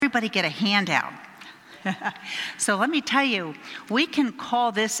everybody get a handout. So let me tell you, we can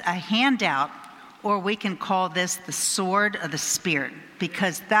call this a handout, or we can call this the sword of the Spirit,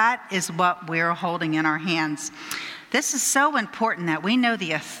 because that is what we're holding in our hands. This is so important that we know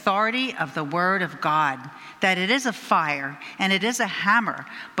the authority of the Word of God, that it is a fire and it is a hammer,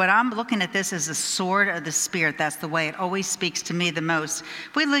 but I'm looking at this as a sword of the Spirit. That's the way it always speaks to me the most.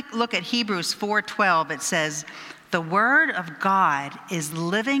 If we look at Hebrews 4:12, it says, "The Word of God is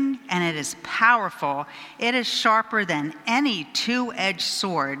living and it is powerful. It is sharper than any two-edged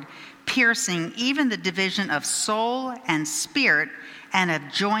sword, piercing even the division of soul and spirit and of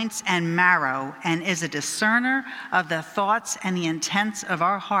joints and marrow, and is a discerner of the thoughts and the intents of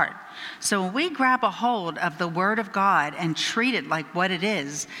our heart." So when we grab a hold of the Word of God and treat it like what it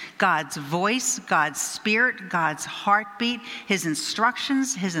is, God's voice, God's Spirit, God's heartbeat, His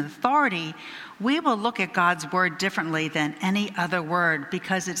instructions, His authority, we will look at God's Word differently than any other word,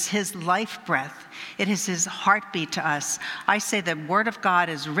 because it's His life breath. It is His heartbeat to us. I say the Word of God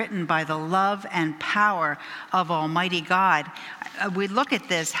is written by the love and power of Almighty God. We look at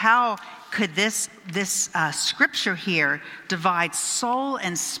this, how could this scripture here divide soul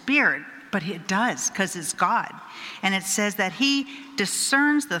and spirit? But it does, because it's God. And it says that He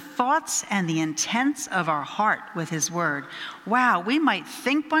discerns the thoughts and the intents of our heart with His Word. Wow, we might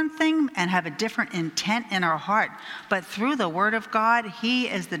think one thing and have a different intent in our heart, but through the Word of God, He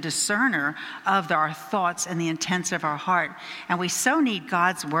is the discerner of our thoughts and the intents of our heart. And we so need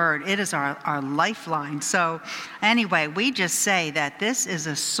God's Word. It is our lifeline. So anyway, we just say that this is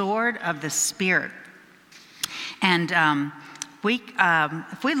a sword of the Spirit. And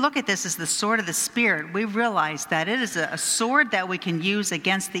if we look at this as the sword of the Spirit, we realize that it is a sword that we can use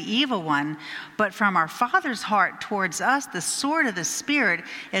against the evil one. But from our Father's heart towards us, the sword of the Spirit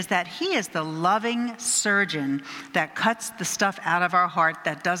is that He is the loving surgeon that cuts the stuff out of our heart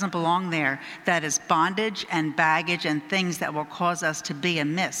that doesn't belong there, that is bondage and baggage and things that will cause us to be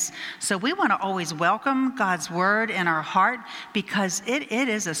amiss. So we want to always welcome God's Word in our heart, because it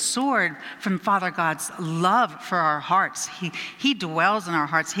is a sword from Father God's love for our hearts. He dwells in our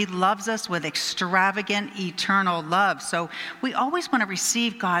hearts. He loves us with extravagant, eternal love. So we always want to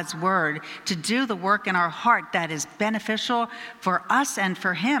receive God's Word to do the work in our heart that is beneficial for us and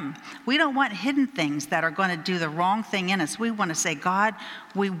for Him. We don't want hidden things that are going to do the wrong thing in us. We want to say, God,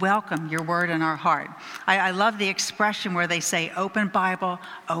 we welcome your Word in our heart. I love the expression where they say, open Bible,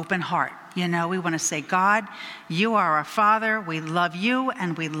 open heart. You know, we want to say, God, you are our Father. We love you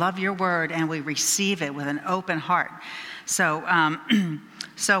and we love your Word, and we receive it with an open heart. So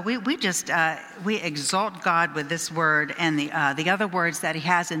we exalt God with this word and the other words that He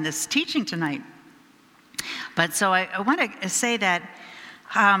has in this teaching tonight. But so I want to say that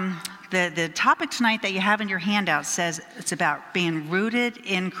the topic tonight that you have in your handout says it's about being rooted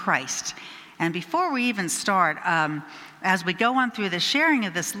in Christ. And before we even start, as we go on through the sharing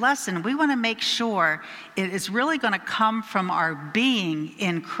of this lesson, we want to make sure it is really going to come from our being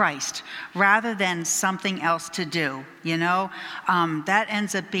in Christ rather than something else to do. You know, that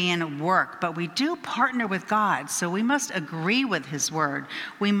ends up being work, but we do partner with God. So we must agree with His Word.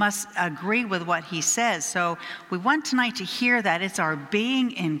 We must agree with what He says. So we want tonight to hear that it's our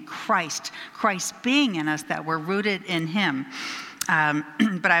being in Christ, Christ being in us, that we're rooted in Him.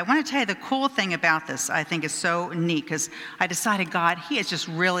 But I want to tell you the cool thing about this, I think is so neat, because I decided God, He is just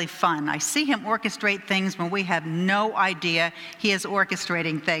really fun. I see Him orchestrate things when we have no idea He is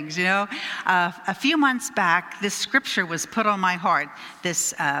orchestrating things, you know. A few months back, this scripture was put on my heart,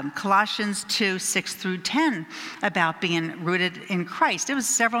 this Colossians 2:6-10, about being rooted in Christ. It was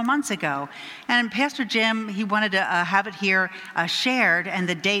several months ago. And Pastor Jim, he wanted to have it here shared, and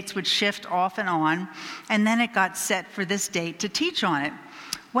the dates would shift off and on. And then it got set for this date to teach on it.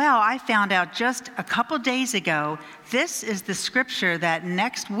 Well, I found out just a couple days ago, this is the scripture that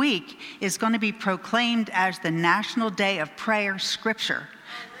next week is going to be proclaimed as the National Day of Prayer Scripture.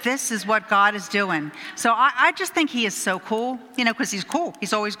 This is what God is doing. So I just think He is so cool, you know, because He's cool.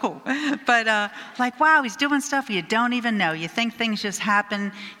 He's always cool. But like, wow, He's doing stuff you don't even know. You think things just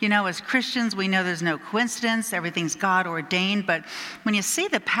happen. You know, as Christians, we know there's no coincidence. Everything's God ordained. But when you see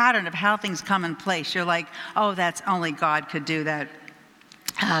the pattern of how things come in place, you're like,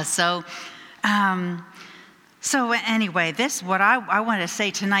 So anyway, this what I want to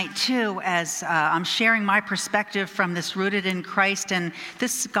say tonight too, as I'm sharing my perspective from this Rooted in Christ, and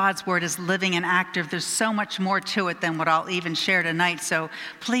this God's Word is living and active. There's so much more to it than what I'll even share tonight. So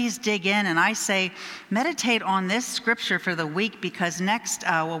please dig in, and I say meditate on this scripture for the week, because next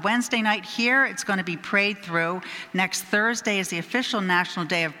Wednesday night here it's going to be prayed through. Next Thursday is the official National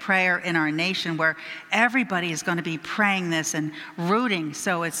Day of Prayer in our nation, where everybody is going to be praying this and rooting.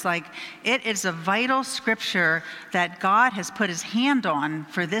 So it's like it is a vital scripture that God has put his hand on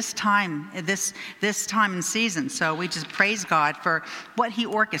for this time, this time and season. So we just praise God for what he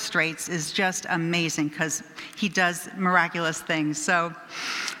orchestrates is just amazing, because he does miraculous things. So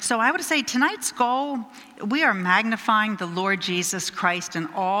I would say tonight's goal, we are magnifying the Lord Jesus Christ and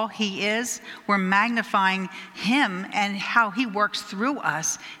all he is. We're magnifying him and how he works through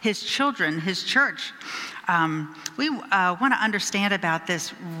us, his children, his church. We want to understand about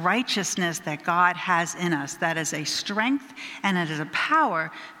this righteousness that God has in us. That is a strength and it is a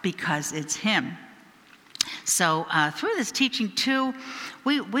power because it's him. So through this teaching too,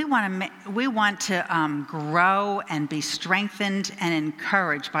 we want to grow and be strengthened and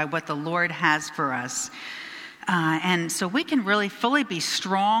encouraged by what the Lord has for us. And so we can really fully be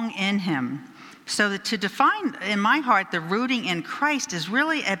strong in him. So to define in my heart, the rooting in Christ is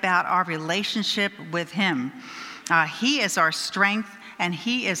really about our relationship with him. He is our strength and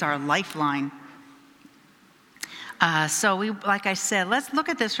he is our lifeline. So like I said, let's look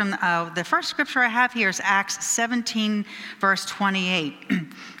at this from the first scripture I have here is Acts 17, verse 28.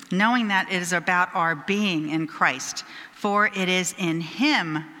 Knowing that it is about our being in Christ. For it is in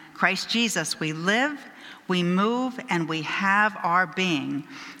him, Christ Jesus, we live, we move, and we have our being.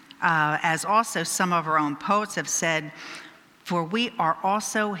 As also some of our own poets have said, for we are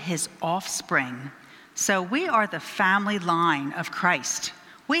also his offspring. So we are the family line of Christ.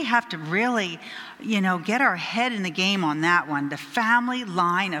 We have to really, get our head in the game on that one, the family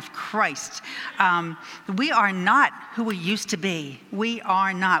line of Christ. We are not who we used to be. We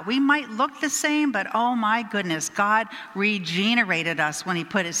are not. We might look the same, but oh my goodness, God regenerated us when he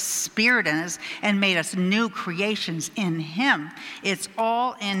put his spirit in us and made us new creations in him. It's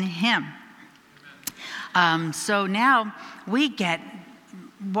all in him. So now we get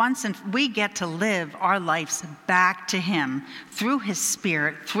to live our lives back to him through his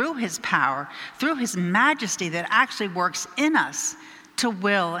spirit, through his power, through his majesty that actually works in us to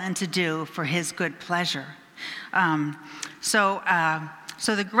will and to do for his good pleasure. So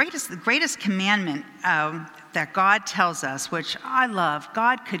the greatest commandment that God tells us, which I love,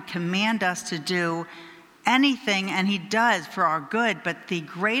 God could command us to do anything, and he does for our good, but the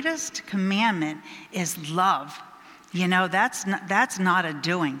greatest commandment is love. That's not a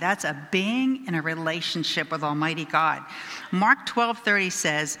doing. That's a being in a relationship with Almighty God. Mark 12:30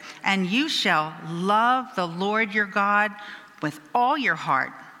 says, and you shall love the Lord your God with all your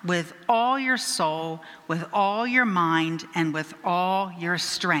heart, with all your soul, with all your mind, and with all your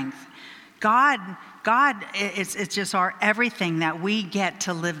strength. God, it's just our everything that we get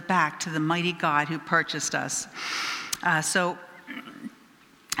to live back to the mighty God who purchased us. So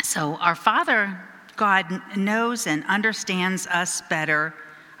our Father God knows and understands us better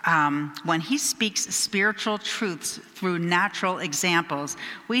when he speaks spiritual truths through natural examples.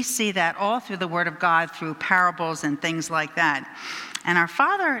 We see that all through the Word of God, through parables and things like that. And our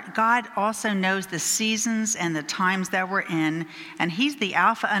Father God also knows the seasons and the times that we're in, and he's the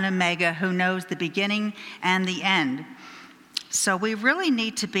Alpha and Omega who knows the beginning and the end. So we really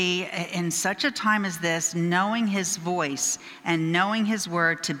need to be, in such a time as this, knowing his voice and knowing his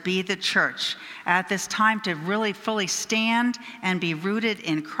word to be the church at this time, to really fully stand and be rooted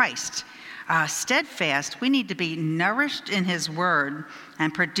in Christ. Steadfast, we need to be nourished in his word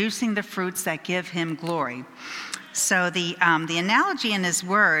and producing the fruits that give him glory. So the analogy in his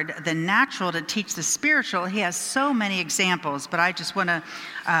word, the natural to teach the spiritual, he has so many examples, but I just want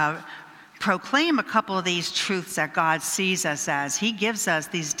to proclaim a couple of these truths that God sees us as. He gives us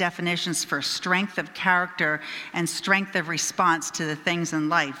these definitions for strength of character and strength of response to the things in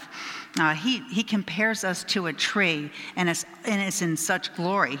life. He compares us to a tree, and it's in such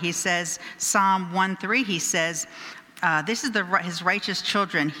glory. He says, Psalm 1:3, he says, this is his righteous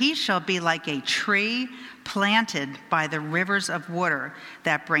children. He shall be like a tree planted by the rivers of water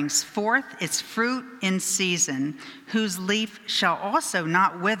that brings forth its fruit in season, whose leaf shall also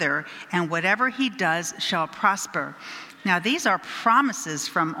not wither, and whatever he does shall prosper. Now, these are promises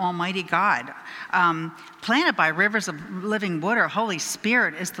from Almighty God. Planted by rivers of living water, Holy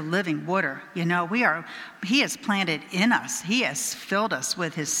Spirit is the living water. He has planted in us. He has filled us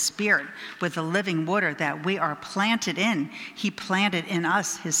with his spirit, with the living water that we are planted in. He planted in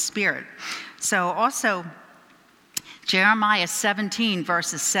us his spirit. So also, Jeremiah 17,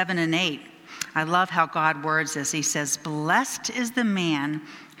 verses 7 and 8. I love how God words this. He says, "Blessed is the man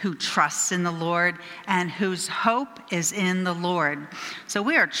who trusts in the Lord and whose hope is in the Lord." So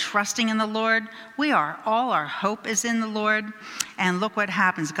we are trusting in the Lord. All our hope is in the Lord. And look what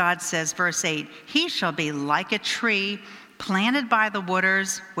happens. God says, verse 8, "He shall be like a tree planted by the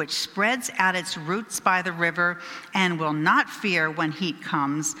waters, which spreads out its roots by the river, and will not fear when heat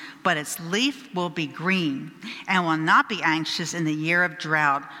comes, but its leaf will be green, and will not be anxious in the year of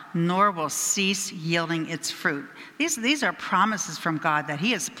drought, nor will cease yielding its fruit." These are promises from God that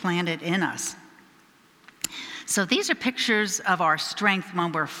he has planted in us. So these are pictures of our strength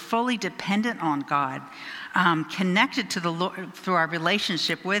when we're fully dependent on God, connected to the Lord through our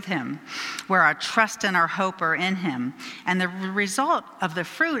relationship with him, where our trust and our hope are in him. And the result of the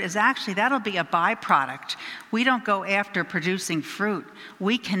fruit is actually, that'll be a byproduct. We don't go after producing fruit.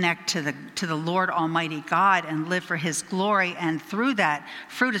 We connect to the Lord Almighty God and live for his glory. And through that,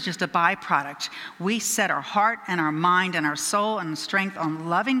 fruit is just a byproduct. We set our heart and our mind and our soul and strength on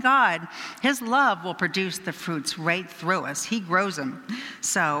loving God. His love will produce the fruits right through us. He grows them.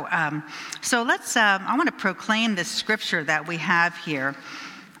 So let's, I want to proclaim this scripture that we have here.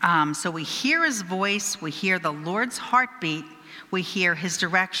 So we hear his voice, we hear the Lord's heartbeat, we hear his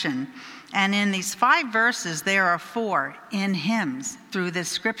direction. And in these 5 verses, there are 4 in hymns through this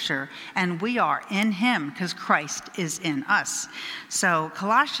scripture. And we are in him because Christ is in us. So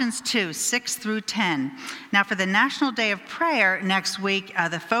Colossians 2, 6 through 10. Now for the National Day of Prayer next week,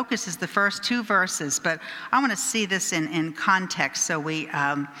 the focus is the first 2 verses. But I want to see this in context so we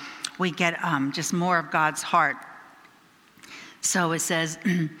get just more of God's heart. So it says,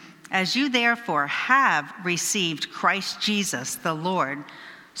 "As you therefore have received Christ Jesus the Lord,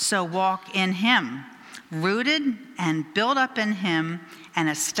 so walk in him, rooted and built up in him and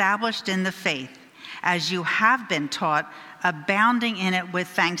established in the faith, as you have been taught, abounding in it with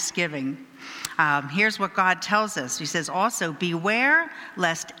thanksgiving." Here's what God tells us. He says, "Also, beware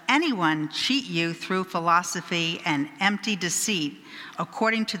lest anyone cheat you through philosophy and empty deceit,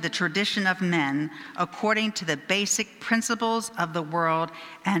 according to the tradition of men, according to the basic principles of the world,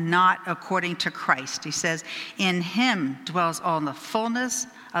 and not according to Christ." He says, "In him dwells all the fullness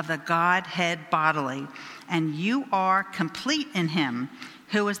of the Godhead bodily, and you are complete in him,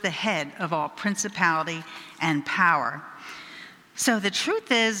 who is the head of all principality and power." So the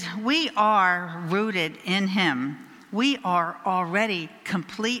truth is, we are rooted in him. We are already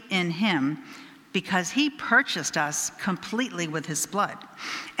complete in him because he purchased us completely with his blood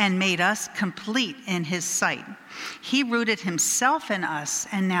and made us complete in his sight. He rooted himself in us,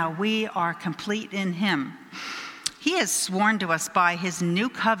 and now we are complete in him. He has sworn to us by his new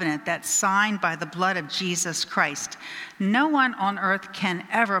covenant that's signed by the blood of Jesus Christ. No one on earth can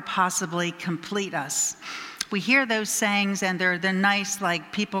ever possibly complete us. We hear those sayings, and they're nice,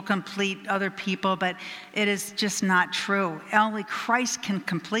 like people complete other people, but it is just not true. Only Christ can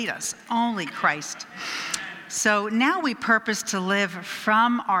complete us. Only Christ. So now we purpose to live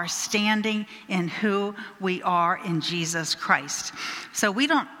from our standing in who we are in Jesus Christ. So we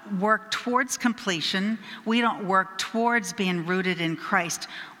don't work towards completion. We don't work towards being rooted in Christ.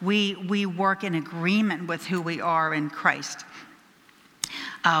 We work in agreement with who we are in Christ.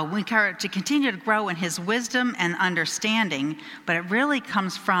 We are to continue to grow in his wisdom and understanding, but it really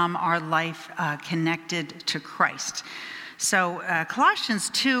comes from our life connected to Christ. So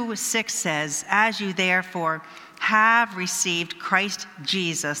Colossians 2:6 says, "As you therefore have received Christ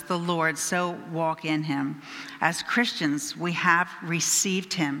Jesus the Lord, so walk in him." As Christians, we have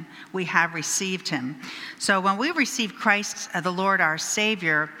received him. We have received him. So when we receive Christ, the Lord our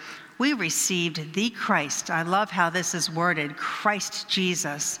Savior, we received the Christ. I love how this is worded, Christ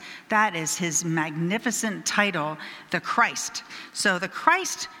Jesus. That is his magnificent title, the Christ. So the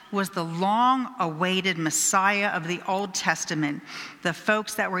Christ was the long-awaited Messiah of the Old Testament, the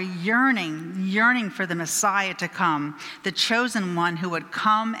folks that were yearning for the Messiah to come, the chosen one who would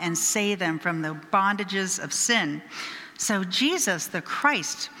come and save them from the bondages of sin. So Jesus, the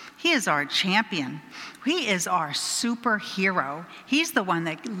Christ, he is our champion. He is our superhero. He's the one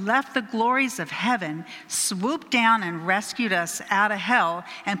that left the glories of heaven, swooped down and rescued us out of hell,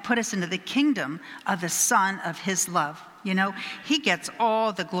 and put us into the kingdom of the Son of his love. You know, he gets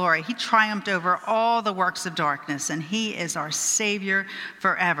all the glory. He triumphed over all the works of darkness, and he is our Savior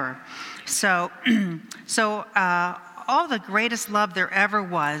forever. So all the greatest love there ever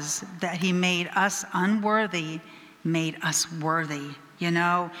was, that he made us unworthy, made us worthy. You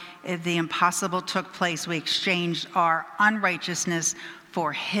know, the impossible took place. We exchanged our unrighteousness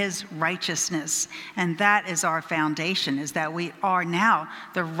for his righteousness. And that is our foundation, is that we are now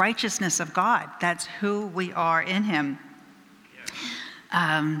the righteousness of God. That's who we are in him.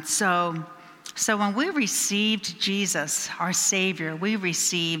 So when we received Jesus, our Savior, we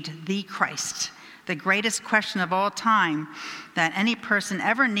received the Christ. The greatest question of all time that any person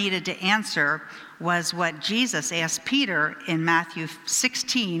ever needed to answer was what Jesus asked Peter in Matthew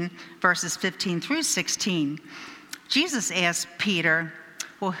 16, verses 15 through 16. Jesus asked Peter,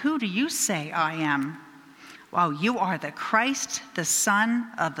 "Well, who do you say I am?" "Well, you are the Christ, the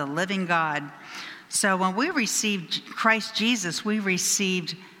Son of the living God." So when we received Christ Jesus, we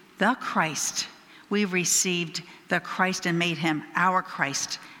received the Christ. We received the Christ and made him our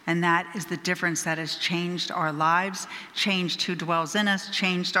Christ. And that is the difference that has changed our lives, changed who dwells in us,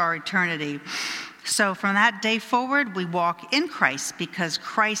 changed our eternity. So from that day forward, we walk in Christ because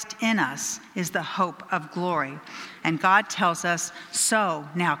Christ in us is the hope of glory. And God tells us, so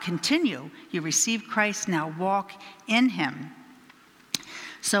now continue. You receive Christ, now walk in him.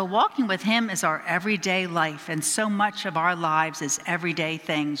 So walking with him is our everyday life, and so much of our lives is everyday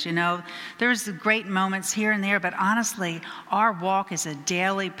things. You know, there's great moments here and there, but honestly, our walk is a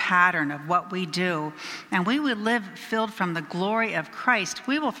daily pattern of what we do. And we would live filled from the glory of Christ.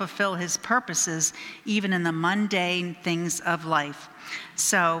 We will fulfill his purposes even in the mundane things of life.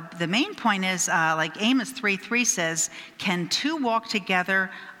 So the main point is, like Amos 3:3 says, can two walk together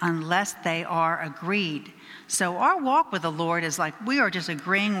unless they are agreed? So our walk with the Lord is like we are just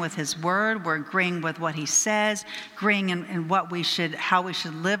agreeing with his word. We're agreeing with what he says, agreeing in how we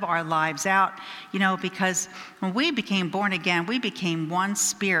should live our lives out. You know, because when we became born again, we became one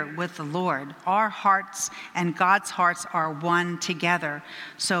spirit with the Lord. Our hearts and God's hearts are one together.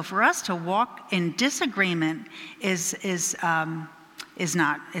 So for us to walk in disagreement is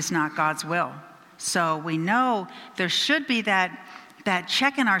not God's will. So we know there should be that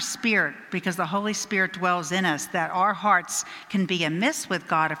check in our spirit, because the Holy Spirit dwells in us, that our hearts can be amiss with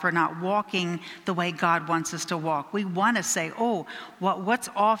God if we're not walking the way God wants us to walk. We want to say, oh, what's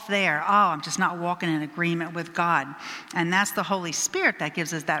off there? Oh, I'm just not walking in agreement with God. And that's the Holy Spirit that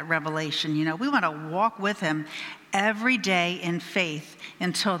gives us that revelation. You know, we want to walk with him every day in faith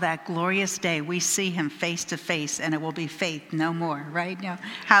until that glorious day we see him face to face, and it will be faith no more, right? Yeah.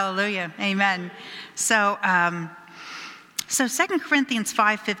 Hallelujah. Amen. So 2 Corinthians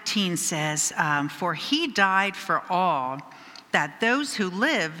 5:15 says, for he died for all, that those who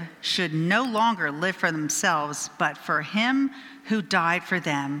live should no longer live for themselves, but for him who died for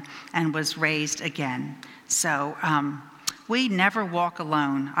them and was raised again. So we never walk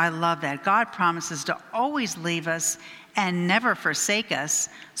alone. I love that. God promises to always leave us and never forsake us.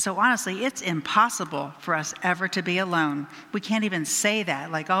 So honestly, it's impossible for us ever to be alone. We can't even say that,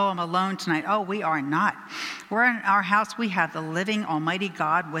 like, oh, I'm alone tonight. Oh, we are not. We're in our house. We have the living Almighty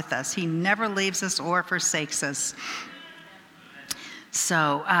God with us. He never leaves us or forsakes us.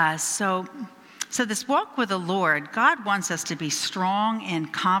 So this walk with the Lord, God wants us to be strong in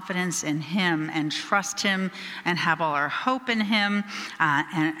confidence in him and trust him and have all our hope in him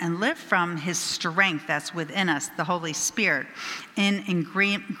and live from his strength that's within us, the Holy Spirit, in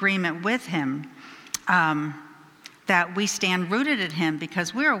agreement with him, that we stand rooted in him,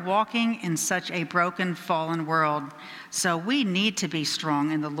 because we are walking in such a broken, fallen world. So we need to be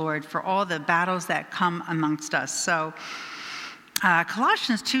strong in the Lord for all the battles that come amongst us. So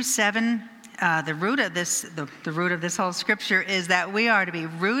Colossians 2:7, the root of this whole scripture is that we are to be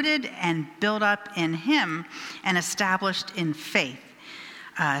rooted and built up in him and established in faith.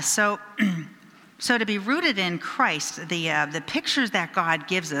 So to be rooted in Christ, the pictures that God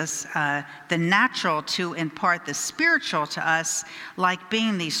gives us, the natural to impart the spiritual to us, like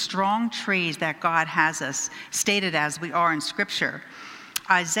being these strong trees that God has us stated as we are in scripture.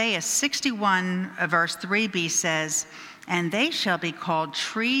 Isaiah 61 verse 3b says, and they shall be called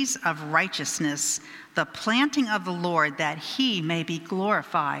trees of righteousness, the planting of the Lord, that he may be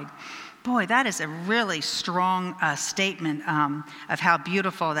glorified. Boy, that is a really strong statement of how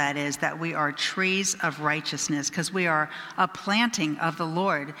beautiful that is, that we are trees of righteousness, because we are a planting of the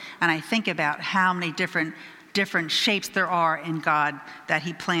Lord. And I think about how many different shapes there are in God that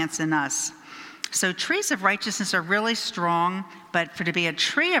he plants in us. So trees of righteousness are really strong, but to be a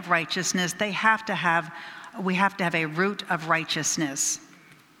tree of righteousness, we have to have a root of righteousness.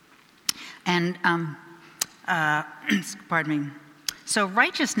 And, pardon me. So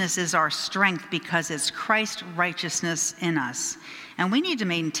righteousness is our strength because it's Christ's righteousness in us. And we need to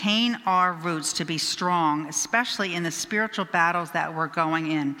maintain our roots to be strong, especially in the spiritual battles that we're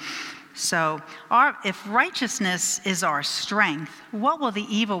going in. So if righteousness is our strength, what will the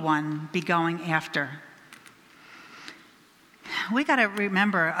evil one be going after? we got to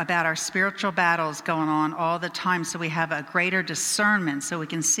remember about our spiritual battles going on all the time, so we have a greater discernment, so we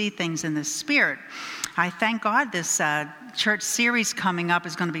can see things in the spirit. I thank God this church series coming up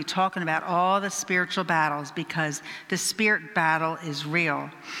is going to be talking about all the spiritual battles, because the spirit battle is real.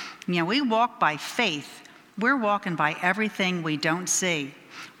 We walk by faith. We're walking by everything we don't see.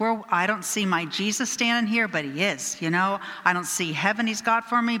 I don't see my Jesus standing here, but he is, I don't see heaven he's got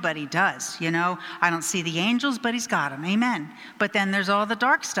for me, but he does, I don't see the angels, but he's got them, amen. But then there's all the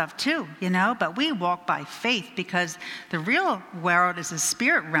dark stuff too, but we walk by faith, because the real world is a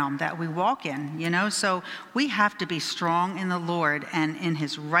spirit realm that we walk in, so we have to be strong in the Lord and in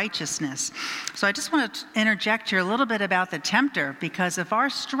his righteousness. So I just want to interject here a little bit about the tempter, because of our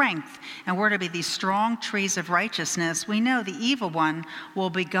strength, and we're to be these strong trees of righteousness, we know the evil one will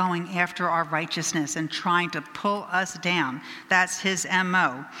be going after our righteousness and trying to pull us down. That's his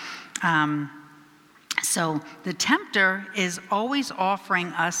MO. So the tempter is always offering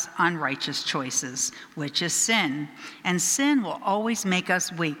us unrighteous choices, which is sin. And sin will always make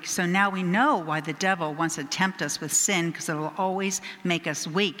us weak. So now we know why the devil wants to tempt us with sin, because it will always make us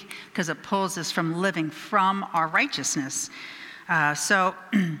weak, because it pulls us from living from our righteousness.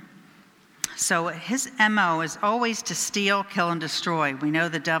 So his MO is always to steal, kill, and destroy. We know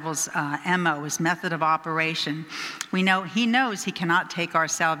the devil's MO, his method of operation. We know he knows he cannot take our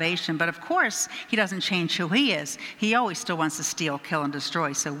salvation, but of course he doesn't change who he is. He always still wants to steal, kill, and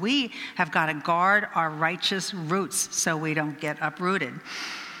destroy. So we have got to guard our righteous roots so we don't get uprooted.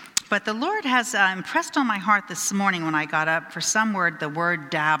 But the Lord has impressed on my heart this morning when I got up the word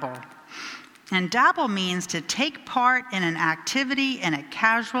dabble. And dabble means to take part in an activity in a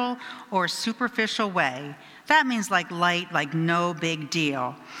casual or superficial way. That means like light, like no big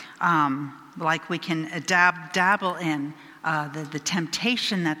deal. Like we can dabble in the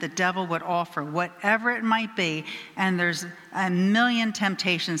temptation that the devil would offer, whatever it might be. And there's a million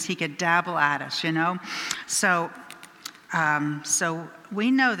temptations he could dabble at us, So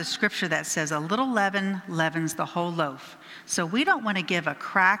we know the scripture that says a little leaven leavens the whole loaf. So we don't want to give a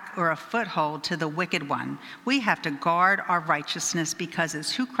crack or a foothold to the wicked one. We have to guard our righteousness, because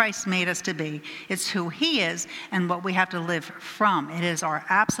it's who Christ made us to be. It's who he is and what we have to live from. It is our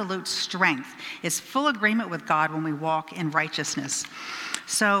absolute strength. It's full agreement with God when we walk in righteousness.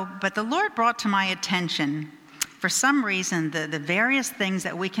 But the Lord brought to my attention, for some reason, the various things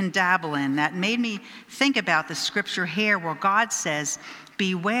that we can dabble in, that made me think about the scripture here where God says,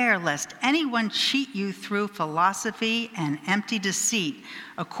 "Beware lest anyone cheat you through philosophy and empty deceit,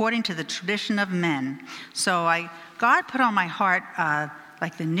 according to the tradition of men." So God put on my heart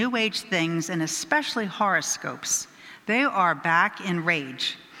like the New Age things, and especially horoscopes. They are back in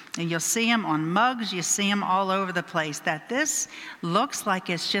rage. And you'll see them on mugs, you see them all over the place, that this looks like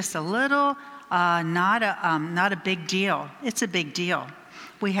it's just a little, not a big deal. It's a big deal.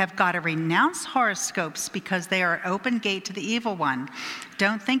 We have got to renounce horoscopes, because they are an open gate to the evil one.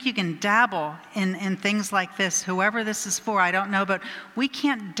 Don't think you can dabble in things like this. Whoever this is for, I don't know, but we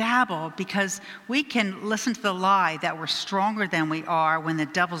can't dabble, because we can listen to the lie that we're stronger than we are when the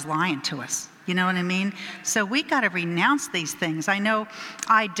devil's lying to us. You know what I mean? So we got to renounce these things. I know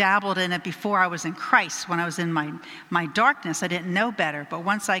I dabbled in it before I was in Christ. When I was in my darkness, I didn't know better. But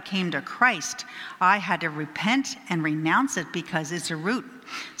once I came to Christ, I had to repent and renounce it, because it's a root.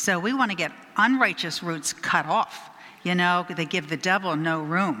 So we want to get unrighteous roots cut off. They give the devil no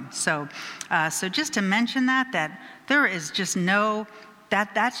room. So just to mention that there is just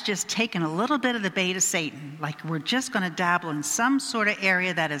that's just taking a little bit of the bait of Satan. Like we're just going to dabble in some sort of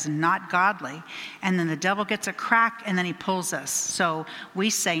area that is not godly, and then the devil gets a crack, and then he pulls us. So we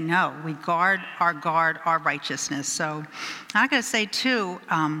say no. We guard our righteousness. So I got to say too,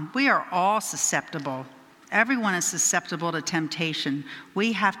 we are all susceptible. Everyone is susceptible to temptation.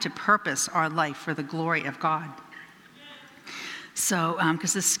 We have to purpose our life for the glory of God. So,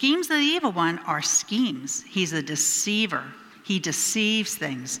 because the schemes of the evil one are schemes. He's a deceiver. He deceives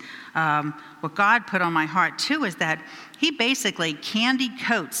things. What God put on my heart, too, is that he basically candy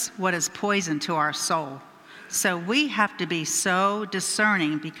coats what is poison to our soul. So we have to be so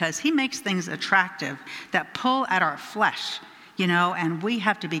discerning, because he makes things attractive that pull at our flesh, and we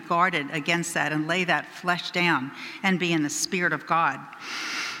have to be guarded against that and lay that flesh down and be in the Spirit of God.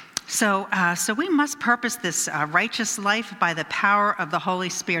 So we must purpose this righteous life by the power of the Holy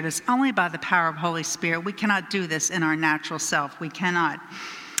Spirit. It's only by the power of Holy Spirit. We cannot do this in our natural self. We cannot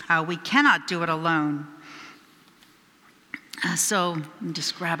do it alone. So let me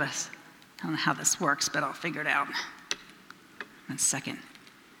just grab us. I don't know how this works, but I'll figure it out. 1 second.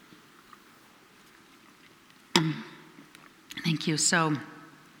 Thank you. So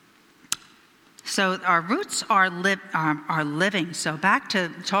So our roots are living. So back to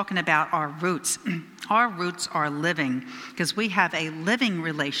talking about our roots. Our roots are living because we have a living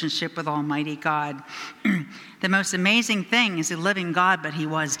relationship with Almighty God. The most amazing thing is a living God, but he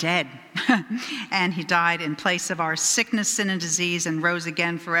was dead. And he died in place of our sickness, sin, and disease and rose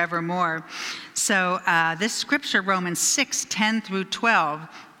again forevermore. So this scripture, Romans 6:10 through 12,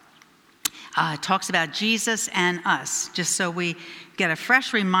 talks about Jesus and us. Just so we get a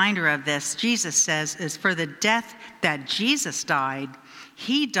fresh reminder of this, Jesus says, is for the death that Jesus died,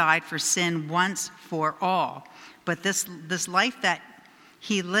 he died for sin once for all. But this life that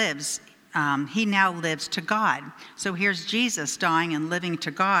he lives, he now lives to God. So here's Jesus dying and living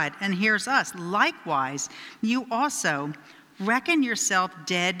to God. And here's us. Likewise, you also reckon yourself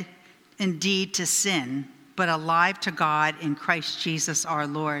dead indeed to sin, but alive to God in Christ Jesus our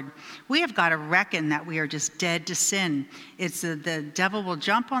Lord. We have got to reckon that we are just dead to sin. It's the devil will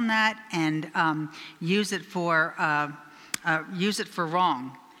jump on that and use it for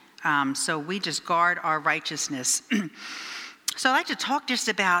wrong. So we just guard our righteousness. So I'd like to talk just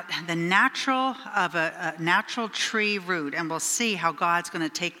about the natural of a natural tree root, and we'll see how God's going to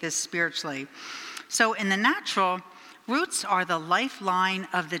take this spiritually. So in the natural, roots are the lifeline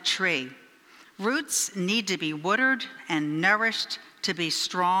of the tree. Roots need to be watered and nourished to be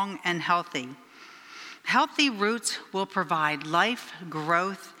strong and healthy. Healthy roots will provide life,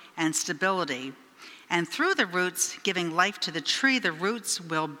 growth, and stability. And through the roots giving life to the tree, the roots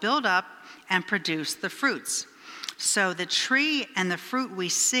will build up and produce the fruits. So the tree and the fruit we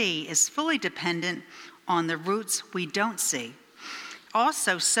see is fully dependent on the roots we don't see.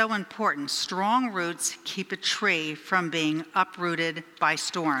 Also, so important, strong roots keep a tree from being uprooted by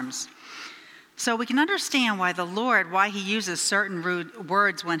storms. So we can understand why he uses certain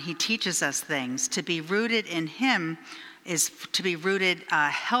words when he teaches us things. To be rooted in him is to be rooted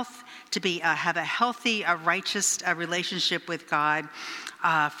have a healthy, righteous relationship with God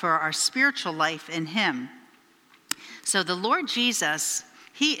for our spiritual life in him. So the Lord Jesus,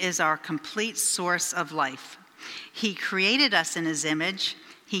 he is our complete source of life. He created us in his image.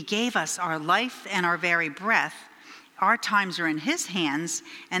 He gave us our life and our very breath. Our times are in his hands,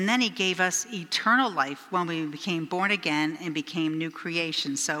 and then he gave us eternal life when we became born again and became new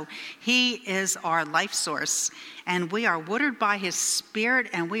creations. So he is our life source, and we are watered by his spirit,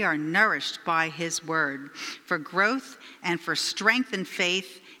 and we are nourished by his word for growth and for strength and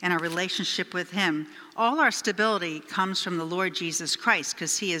faith in our relationship with him. All our stability comes from the Lord Jesus Christ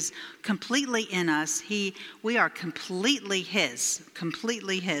because he is completely in us. We are completely his.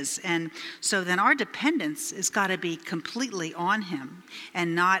 And so then our dependence has got to be completely on him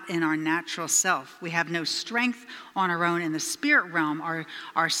and not in our natural self. We have no strength on our own in the spirit realm.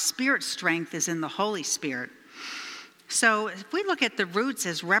 Our spirit strength is in the Holy Spirit. So if we look at the roots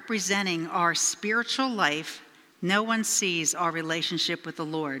as representing our spiritual life, no one sees our relationship with the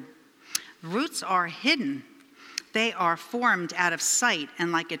Lord. Roots are hidden. They are formed out of sight,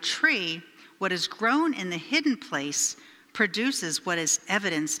 and like a tree, what is grown in the hidden place produces what is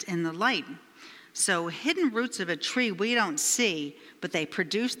evidenced in the light. So hidden roots of a tree we don't see, but they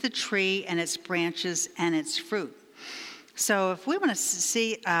produce the tree and its branches and its fruit. So if we want to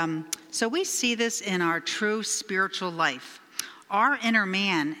see, so we see this in our true spiritual life. Our inner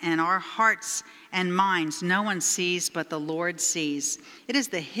man and our hearts and minds no one sees but the Lord sees. It is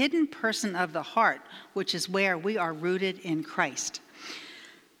the hidden person of the heart, which is where we are rooted in Christ.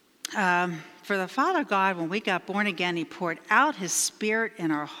 For the Father God, when we got born again, he poured out his spirit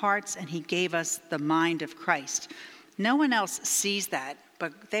in our hearts and he gave us the mind of Christ. No one else sees that,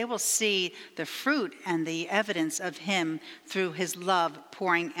 but they will see the fruit and the evidence of him through his love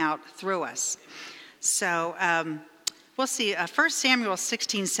pouring out through us. So, we'll see, 1 Samuel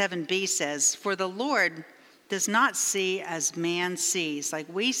 16:7b says, "For the Lord does not see as man sees." Like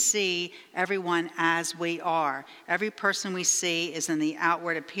we see everyone as we are. Every person we see is in the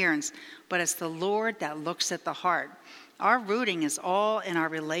outward appearance, but it's the Lord that looks at the heart. Our rooting is all in our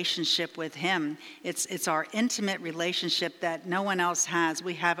relationship with him. It's our intimate relationship that no one else has.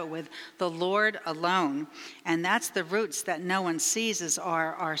 We have it with the Lord alone. And that's the roots that no one sees is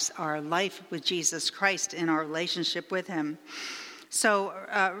our life with Jesus Christ in our relationship with him. So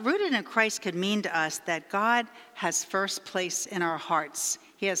rooted in Christ could mean to us that God has first place in our hearts.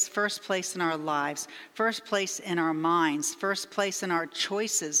 He has first place in our lives, first place in our minds, first place in our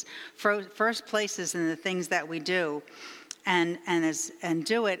choices, first places in the things that we do, and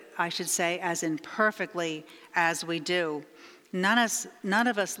do it, I should say, as imperfectly as we do. None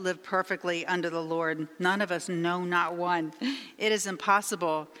of us live perfectly under the Lord. None of us know not one. It is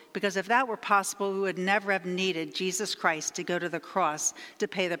impossible, because if that were possible, we would never have needed Jesus Christ to go to the cross to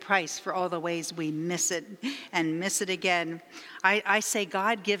pay the price for all the ways we miss it and miss it again. I say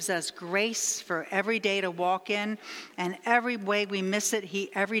God gives us grace for every day to walk in, and every way we miss it, he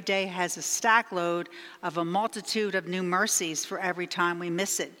every day has a stack load of a multitude of new mercies for every time we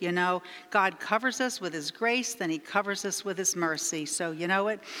miss it. You know, God covers us with his grace, then he covers us with his mercy. So you know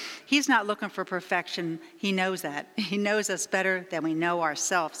what? He's not looking for perfection. He knows that. He knows us better than we know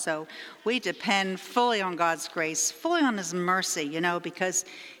ourselves. So we depend fully on God's grace, fully on his mercy, you know, because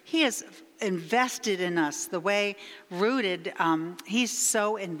he is invested in us, the way rooted, he's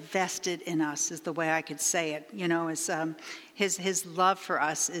so invested in us is the way I could say it. You know, is his love for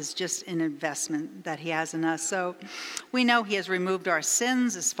us is just an investment that he has in us. So we know he has removed our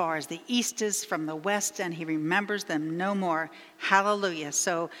sins as far as the east is from the west, and he remembers them no more. Hallelujah.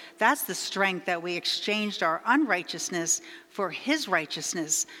 So that's the strength that we exchanged our unrighteousness for his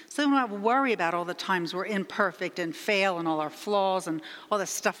righteousness. So we don't have to worry about all the times we're imperfect and fail and all our flaws and all the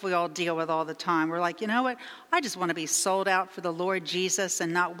stuff we all deal with all the time. We're like, you know what? I just want to be sold out for the Lord Jesus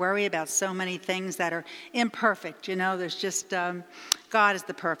and not worry about so many things that are imperfect. You know, there's just, God is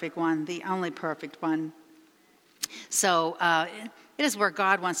the perfect one, the only perfect one. So it is where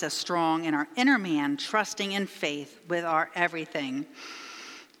God wants us strong in our inner man, trusting in faith with our everything.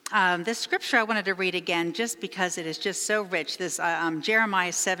 This scripture I wanted to read again just because it is just so rich. This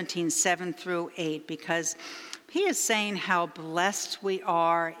Jeremiah 17:7-8, because he is saying how blessed we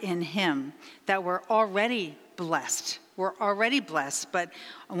are in him, that we're already blessed. We're already blessed, but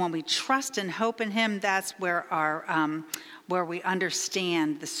when we trust and hope in him, that's where where we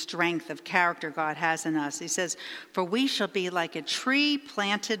understand the strength of character God has in us. He says, "For we shall be like a tree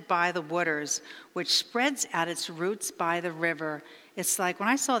planted by the waters, which spreads out its roots by the river." It's like when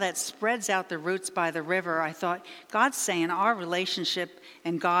I saw that spreads out the roots by the river, I thought, God's saying our relationship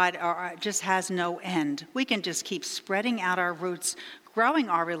and God just has no end. We can just keep spreading out our roots, growing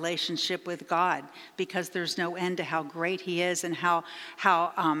our relationship with God, because there's no end to how great he is and how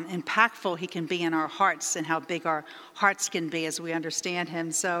impactful he can be in our hearts and how big our hearts can be as we understand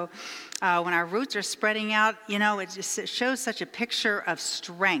him. So when our roots are spreading out, you know, it shows such a picture of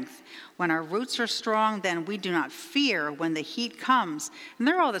strength. When our roots are strong, then we do not fear when the heat comes. And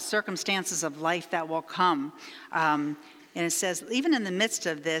there are all the circumstances of life that will come. And it says, even in the midst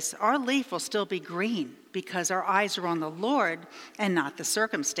of this, our leaf will still be green because our eyes are on the Lord and not the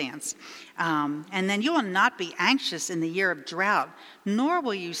circumstance. And then you will not be anxious in the year of drought, nor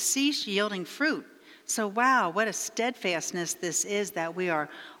will you cease yielding fruit. So wow, what a steadfastness this is that we're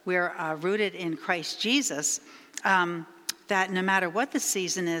rooted in Christ Jesus, that no matter what the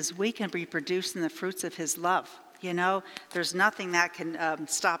season is, we can be producing the fruits of his love. You know, there's nothing that can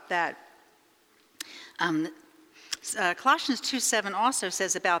stop that. Colossians 2:7 also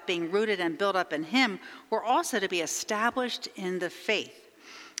says about being rooted and built up in him, we're also to be established in the faith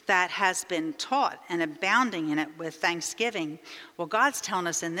that has been taught and abounding in it with thanksgiving. Well, God's telling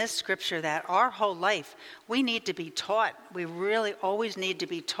us in this scripture that our whole life, we need to be taught. We really always need to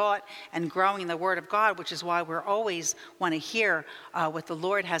be taught and growing in the word of God, which is why we're always want to hear what the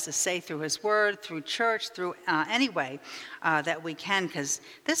Lord has to say through his word, through church, through any way that we can, because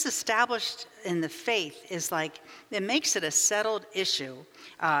this established in the faith is like, it makes it a settled issue.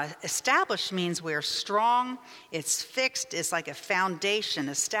 Established means we're strong, it's fixed, it's like a foundation.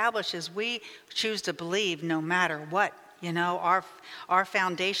 Established is we choose to believe no matter what. You know, our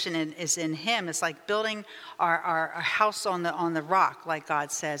foundation is in him. It's like building our house on the rock, like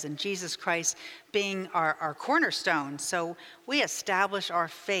God says, and Jesus Christ being our cornerstone. So we establish our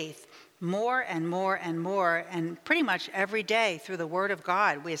faith more and more and more, and pretty much every day through the word of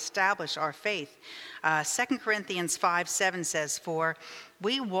God, we establish our faith. 2 Corinthians 5:7 says, "For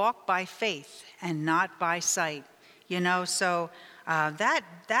we walk by faith and not by sight." You know, so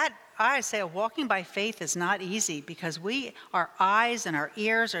that I say walking by faith is not easy, because our eyes and our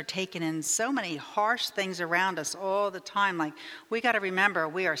ears are taking in so many harsh things around us all the time. Like, we got to remember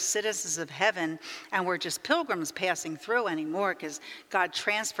we are citizens of heaven, and we're just pilgrims passing through anymore, because God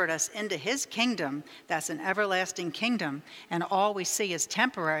transferred us into his kingdom. That's an everlasting kingdom, and all we see is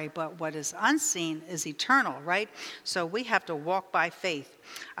temporary, but what is unseen is eternal, right? So we have to walk by faith.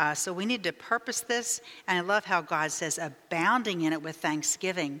 So we need to purpose this, and I love how God says abounding in it with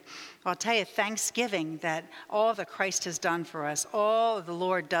thanksgiving. I'll tell you, thanksgiving that all that Christ has done for us, all the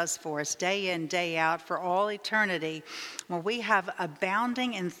Lord does for us day in, day out, for all eternity, when we have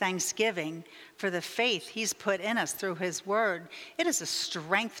abounding in thanksgiving for the faith he's put in us through his word, it is a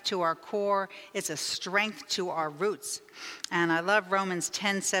strength to our core. It's a strength to our roots. And I love Romans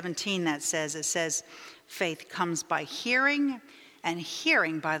 10:17 that says, faith comes by hearing, and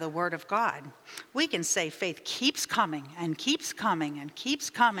hearing by the word of God. We can say faith keeps coming and keeps coming and keeps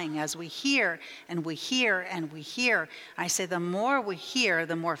coming as we hear and we hear and we hear. I say the more we hear,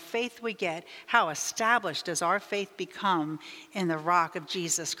 the more faith we get. How established does our faith become in the rock of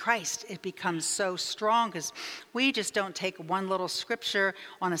Jesus Christ? It becomes so strong because we just don't take one little scripture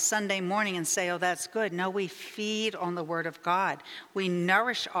on a Sunday morning and say, oh, that's good. No, we feed on the word of God. We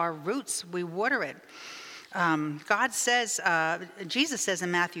nourish our roots. We water it. God says, Jesus says in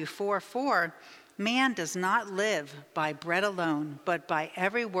Matthew 4:4, man does not live by bread alone, but by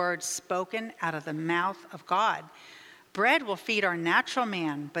every word spoken out of the mouth of God. Bread will feed our natural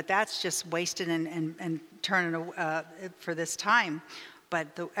man, but that's just wasted and turning for this time.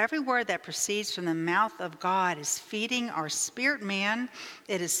 But every word that proceeds from the mouth of God is feeding our spirit man.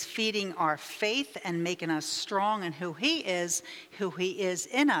 It is feeding our faith and making us strong in who he is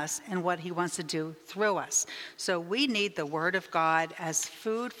in us, and what he wants to do through us. So we need the word of God as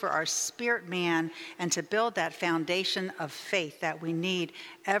food for our spirit man and to build that foundation of faith that we need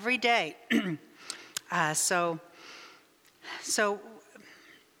every day.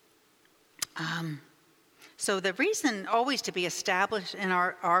 So the reason always to be established in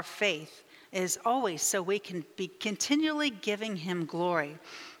our faith is always so we can be continually giving him glory.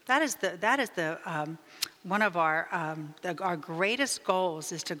 That is one of our greatest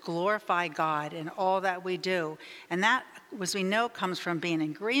goals is to glorify God in all that we do. And that, as we know, comes from being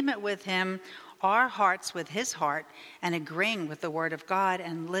in agreement with him, our hearts with his heart, and agreeing with the word of God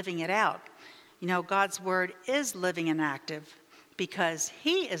and living it out. You know, God's word is living and active, because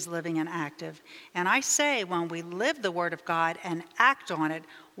he is living and active. And I say when we live the word of God and act on it,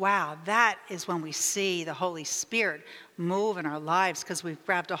 wow, that is when we see the Holy Spirit move in our lives, because we've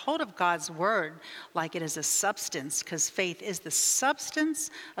grabbed a hold of God's word like it is a substance, because faith is the substance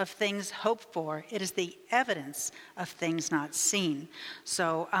of things hoped for. It is the evidence of things not seen.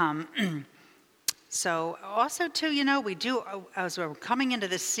 So also, too, you know, we do, as we're coming into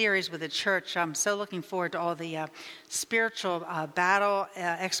this series with the church, I'm so looking forward to all the spiritual battle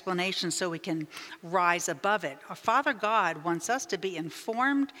explanations so we can rise above it. Our Father God wants us to be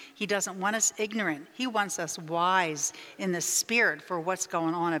informed. He doesn't want us ignorant. He wants us wise in the spirit for what's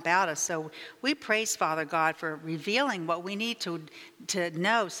going on about us. So we praise Father God for revealing what we need to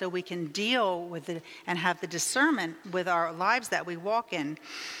know so we can deal with it and have the discernment with our lives that we walk in.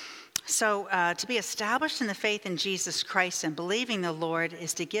 So to be established in the faith in Jesus Christ and believing the Lord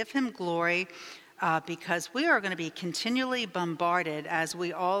is to give him glory, because we are going to be continually bombarded as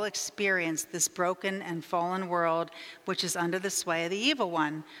we all experience this broken and fallen world, which is under the sway of the evil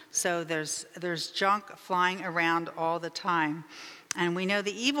one. So there's junk flying around all the time. And we know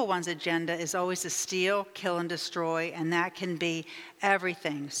the evil one's agenda is always to steal, kill, and destroy, and that can be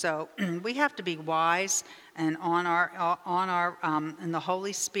everything. So we have to be wise and in the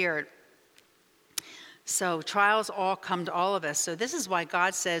Holy Spirit. So trials all come to all of us. So this is why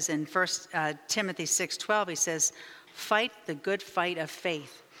God says in 1 Timothy 6:12, he says, fight the good fight of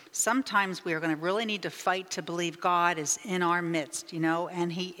faith. Sometimes we are going to really need to fight to believe God is in our midst, you know,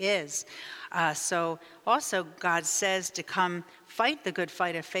 and he is. So also God says to come fight the good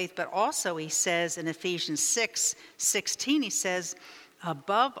fight of faith, but also he says in Ephesians 6:16, he says,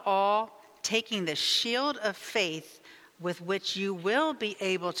 above all, taking the shield of faith with which you will be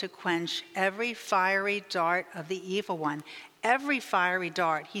able to quench every fiery dart of the evil one. Every fiery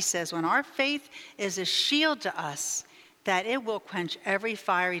dart. He says when our faith is a shield to us, that it will quench every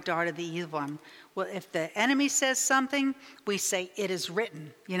fiery dart of the evil one. Well, if the enemy says something, we say, it is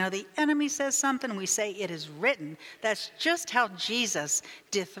written. You know, the enemy says something, we say, it is written. That's just how Jesus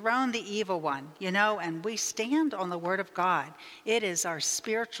dethroned the evil one, you know, and we stand on the word of God. It is our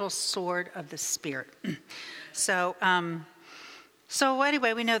spiritual sword of the Spirit. So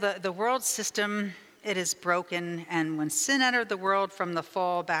anyway, we know the world system, it is broken, and when sin entered the world from the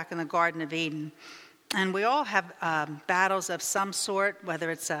fall back in the Garden of Eden, and we all have battles of some sort,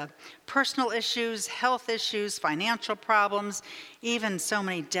 whether it's personal issues, health issues, financial problems, even so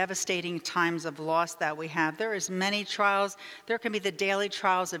many devastating times of loss that we have. There is many trials. There can be the daily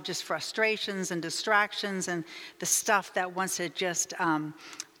trials of just frustrations and distractions and the stuff that wants to just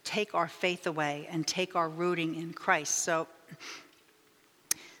take our faith away and take our rooting in Christ.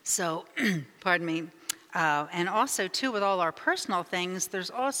 So, pardon me. And also, too, with all our personal things, there's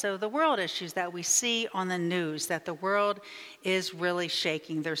also the world issues that we see on the news, that the world is really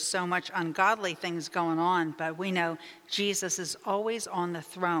shaking. There's so much ungodly things going on, but we know Jesus is always on the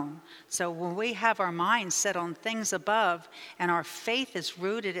throne. So when we have our minds set on things above and our faith is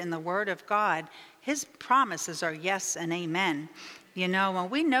rooted in the Word of God, His promises are yes and amen. You know, when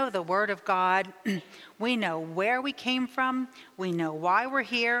we know the Word of God, we know where we came from, we know why we're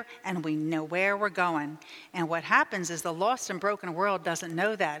here, and we know where we're going. And what happens is the lost and broken world doesn't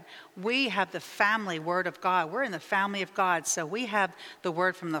know that. We have the family Word of God. We're in the family of God, so we have the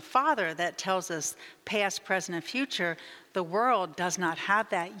Word from the Father that tells us past, present, and future. The world does not have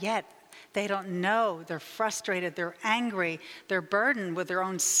that yet. They don't know. They're frustrated. They're angry. They're burdened with their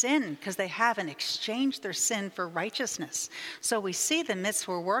own sin because they haven't exchanged their sin for righteousness. So we see the midst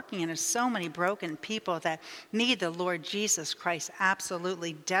we're working in is so many broken people that need the Lord Jesus Christ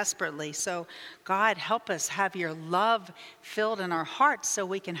absolutely desperately. So God, help us have your love filled in our hearts so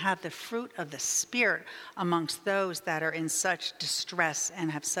we can have the fruit of the Spirit amongst those that are in such distress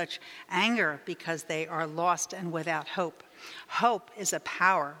and have such anger because they are lost and without hope. Hope is a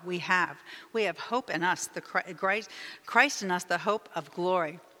power we have. We have hope in us, the Christ in us, the hope of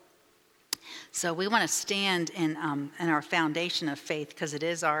glory. So we want to stand in our foundation of faith because it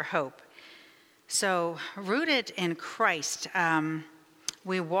is our hope. So rooted in Christ,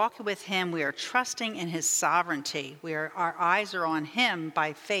 we walk with Him. We are trusting in His sovereignty. Our eyes are on Him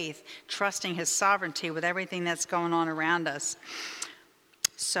by faith, trusting His sovereignty with everything that's going on around us.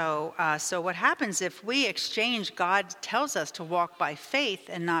 So what happens if we exchange, God tells us to walk by faith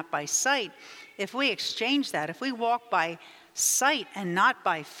and not by sight. If we exchange that, if we walk by sight and not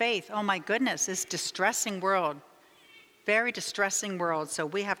by faith, oh my goodness, this distressing world, very distressing world. So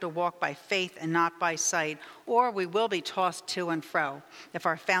we have to walk by faith and not by sight, or we will be tossed to and fro. If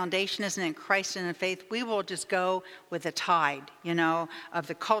our foundation isn't in Christ and in faith, we will just go with the tide, of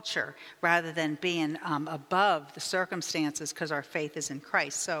the culture rather than being above the circumstances because our faith is in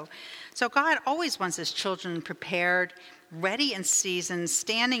Christ. So God always wants His children prepared, ready in season,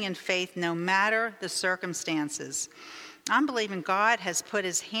 standing in faith no matter the circumstances. I'm believing God has put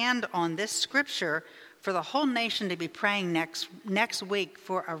His hand on this scripture for the whole nation to be praying next week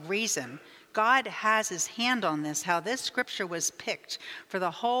for a reason. God has His hand on this, how this scripture was picked for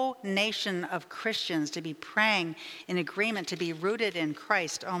the whole nation of Christians to be praying in agreement, to be rooted in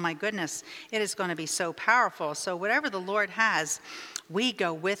Christ. Oh my goodness, it is going to be so powerful. So whatever the Lord has, we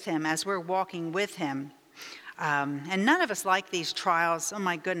go with Him as we're walking with Him. And none of us like these trials. Oh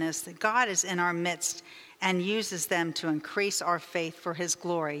my goodness, that God is in our midst and uses them to increase our faith for His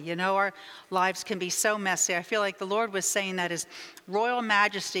glory. Our lives can be so messy. I feel like the Lord was saying that His royal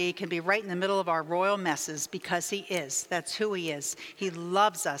majesty can be right in the middle of our royal messes because He is. That's who He is. He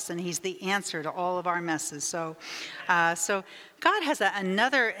loves us, and He's the answer to all of our messes. So God has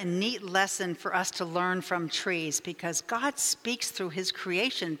another neat lesson for us to learn from trees because God speaks through His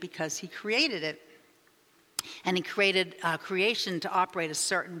creation because He created it. And He created creation to operate a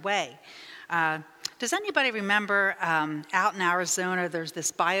certain way. Does anybody remember out in Arizona, there's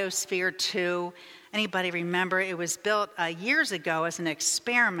this Biosphere 2? Anybody remember? It was built years ago as an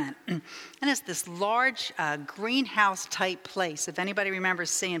experiment. And it's this large greenhouse-type place. If anybody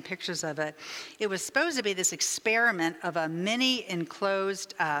remembers seeing pictures of it, it was supposed to be this experiment of a mini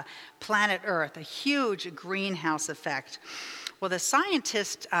enclosed planet Earth, a huge greenhouse effect. Well, the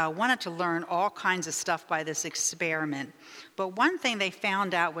scientists wanted to learn all kinds of stuff by this experiment. But one thing they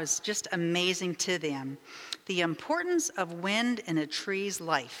found out was just amazing to them: the importance of wind in a tree's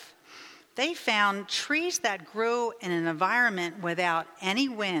life. They found trees that grew in an environment without any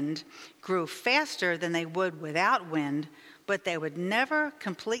wind grew faster than they would without wind, but they would never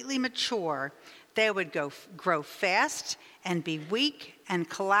completely mature. They would grow fast and be weak and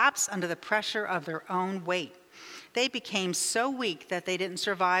collapse under the pressure of their own weight. They became so weak that they didn't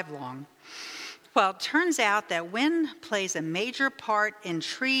survive long. Well, it turns out that wind plays a major part in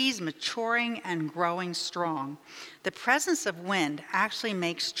trees maturing and growing strong. The presence of wind actually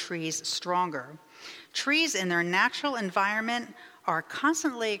makes trees stronger. Trees in their natural environment are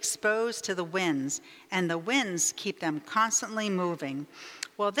constantly exposed to the winds, and the winds keep them constantly moving.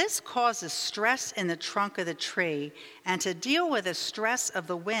 Well, this causes stress in the trunk of the tree, and to deal with the stress of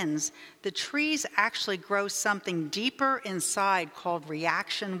the winds, the trees actually grow something deeper inside called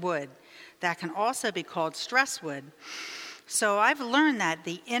reaction wood. That can also be called stress wood. So I've learned that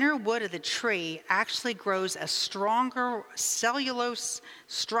the inner wood of the tree actually grows a stronger cellulose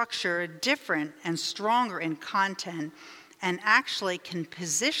structure, different and stronger in content, and actually can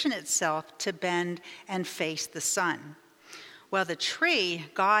position itself to bend and face the sun. Well, the tree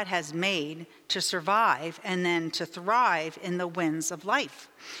God has made to survive and then to thrive in the winds of life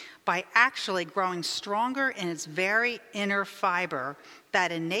by actually growing stronger in its very inner fiber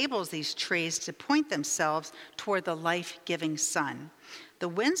that enables these trees to point themselves toward the life-giving sun. The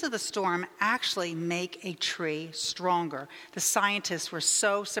winds of the storm actually make a tree stronger. The scientists were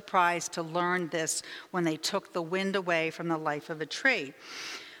so surprised to learn this when they took the wind away from the life of a tree.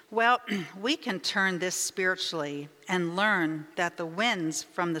 Well, we can turn this spiritually and learn that the winds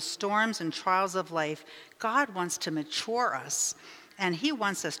from the storms and trials of life, God wants to mature us, and he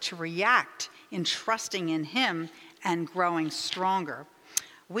wants us to react in trusting in him and growing stronger.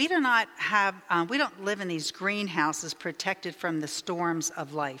 We don't live in these greenhouses protected from the storms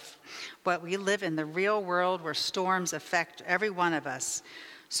of life, but we live in the real world where storms affect every one of us.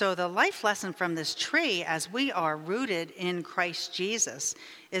 So the life lesson from this tree, as we are rooted in Christ Jesus,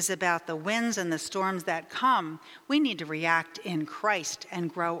 is about the winds and the storms that come. We need to react in Christ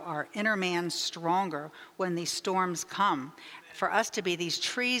and grow our inner man stronger when these storms come. For us to be these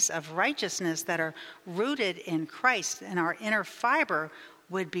trees of righteousness that are rooted in Christ, and our inner fiber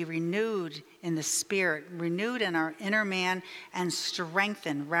would be renewed in the spirit, renewed in our inner man, and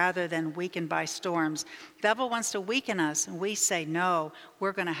strengthened rather than weakened by storms. The devil wants to weaken us, and we say, no,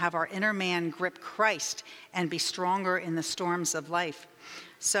 we're going to have our inner man grip Christ and be stronger in the storms of life.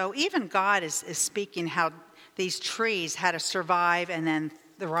 So even God is speaking how these trees had to survive and then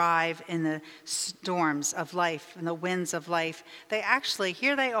thrive in the storms of life and the winds of life. They actually,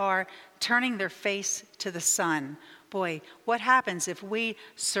 here they are, turning their face to the sun. Boy, what happens if we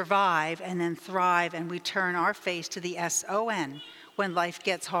survive and then thrive and we turn our face to the S-O-N when life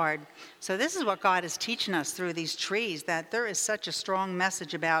gets hard? So this is what God is teaching us through these trees, that there is such a strong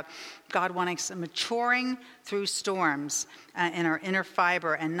message about God wanting us maturing through storms in our inner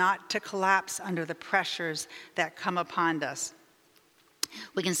fiber and not to collapse under the pressures that come upon us.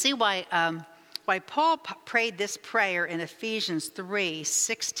 We can see why Paul prayed this prayer in Ephesians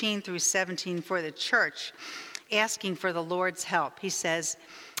 3:16 through 17 for the church, asking for the Lord's help. He says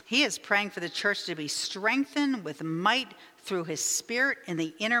he is praying for the church to be strengthened with might through his spirit in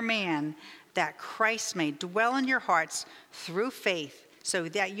the inner man, that Christ may dwell in your hearts through faith, so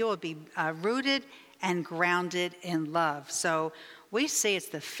that you will be rooted and grounded in love. So we see it's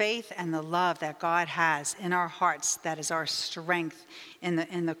the faith and the love that God has in our hearts that is our strength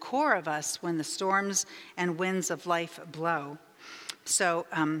in the core of us when the storms and winds of life blow. So,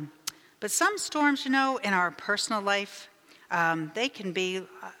 but some storms, in our personal life, they can be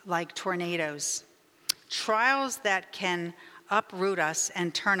like tornadoes. Trials that can uproot us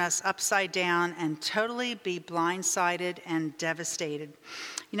and turn us upside down and totally be blindsided and devastated.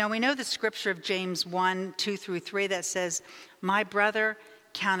 We know the scripture of James 1:2 through 3 that says, "My brother,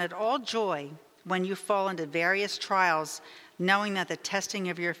 count it all joy when you fall into various trials, knowing that the testing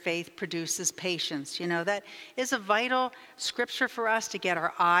of your faith produces patience." That is a vital scripture for us to get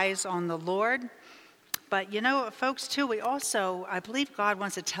our eyes on the Lord. But, folks, too, I believe God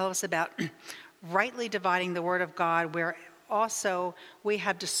wants to tell us about rightly dividing the word of God, where also we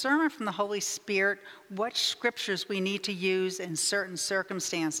have discernment from the Holy Spirit what scriptures we need to use in certain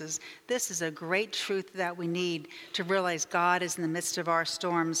circumstances. This is a great truth that we need to realize God is in the midst of our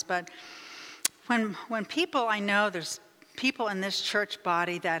storms. But when people, I know there's people in this church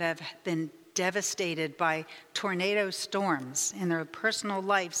body that have been devastated by tornado storms in their personal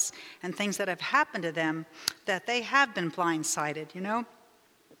lives and things that have happened to them, that they have been blindsided,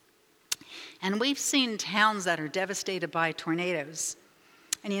 And we've seen towns that are devastated by tornadoes.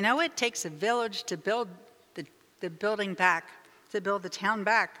 And it takes a village to build the building back, to build the town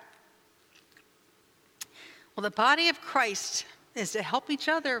back. Well, the body of Christ is to help each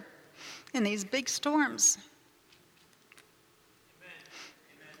other in these big storms.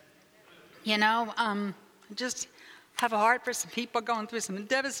 Amen. I just have a heart for some people going through some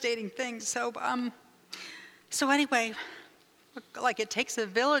devastating things. So anyway, like it takes a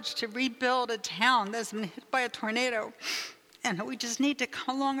village to rebuild a town that's been hit by a tornado. And we just need to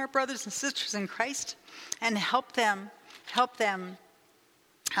come along our brothers and sisters in Christ and help them. What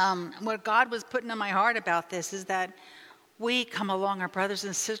God was putting in my heart about this is that we come along our brothers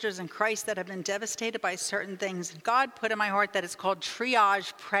and sisters in Christ that have been devastated by certain things. God put in my heart that it's called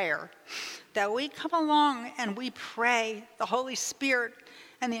triage prayer. That we come along and we pray the Holy Spirit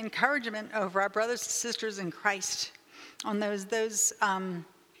and the encouragement over our brothers and sisters in Christ on the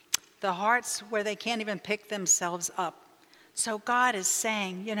hearts where they can't even pick themselves up. So God is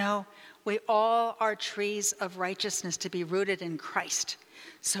saying, we all are trees of righteousness to be rooted in Christ.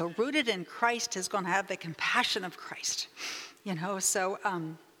 So rooted in Christ is going to have the compassion of Christ. And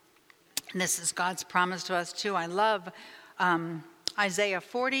this is God's promise to us too. I love Isaiah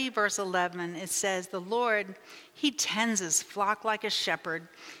 40, verse 11, it says, the Lord, he tends his flock like a shepherd.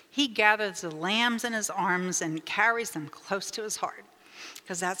 He gathers the lambs in his arms and carries them close to his heart,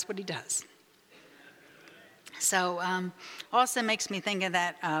 because that's what he does. So also makes me think of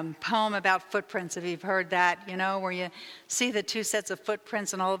that poem about footprints, if you've heard that, where you see the two sets of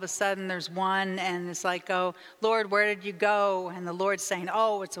footprints and all of a sudden there's one and it's like, oh, Lord, where did you go? And the Lord's saying,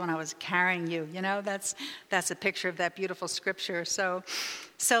 oh, it's when I was carrying you. That's a picture of that beautiful scripture. So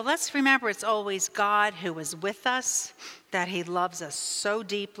let's remember it's always God who is with us, that he loves us so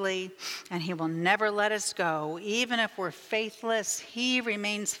deeply, and he will never let us go. Even if we're faithless, he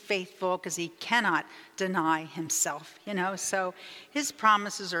remains faithful because he cannot deny himself, So his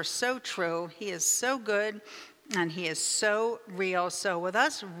promises are so true. He is so good, and he is so real. So with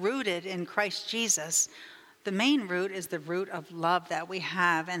us rooted in Christ Jesus, the main root is the root of love that we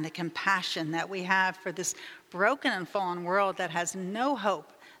have and the compassion that we have for this broken and fallen world that has no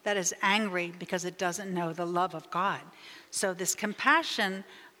hope, that is angry because it doesn't know the love of God. So this compassion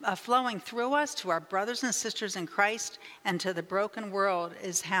flowing through us to our brothers and sisters in Christ and to the broken world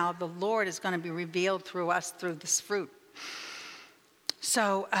is how the Lord is going to be revealed through us through this fruit.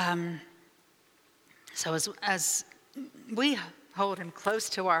 So as we hold him close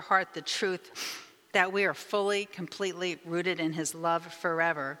to our heart, the truth that we are fully, completely rooted in his love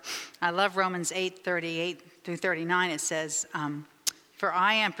forever. I love Romans 8:38 through 39. It says, for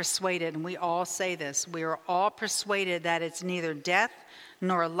I am persuaded, and we all say this, we are all persuaded that it's neither death,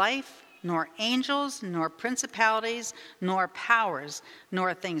 nor life, nor angels, nor principalities, nor powers,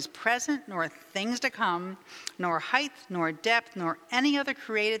 nor things present, nor things to come, nor height, nor depth, nor any other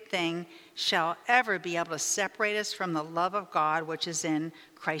created thing shall ever be able to separate us from the love of God, which is in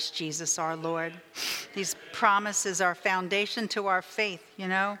Christ Jesus our Lord. These promises are foundation to our faith,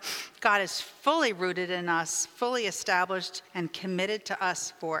 God is fully rooted in us, fully established and committed to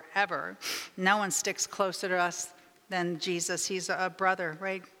us forever. No one sticks closer to us than Jesus. He's a brother,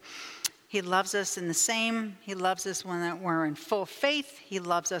 right? He loves us he loves us when we're in full faith. He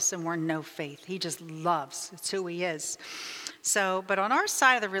loves us when we're no faith. He just loves. It's who he is. So, but on our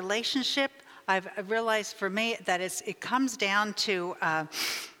side of the relationship, I've realized for me that it comes down to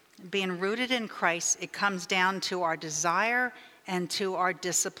being rooted in Christ. It comes down to our desire and to our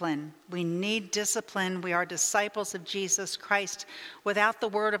discipline. We need discipline. We are disciples of Jesus Christ. Without the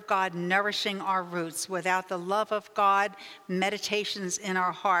Word of God nourishing our roots, without the love of God, meditations in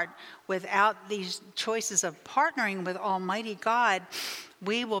our heart, without these choices of partnering with Almighty God,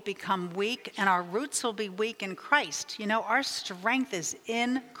 we will become weak and our roots will be weak in Christ. Our strength is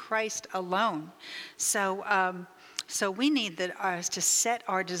in Christ alone. So we need to set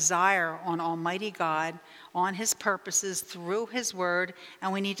our desire on Almighty God, on his purposes through his word,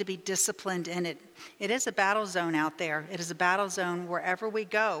 and we need to be disciplined in it. It is a battle zone out there. It is a battle zone wherever we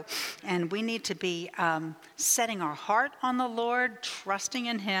go. And we need to be setting our heart on the Lord, trusting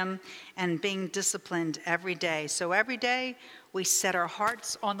in him, and being disciplined every day. So every day we set our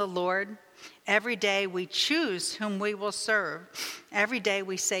hearts on the Lord. Every day we choose whom we will serve. Every day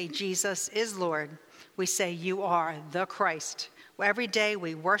we say, Jesus is Lord. We say, you are the Christ. Every day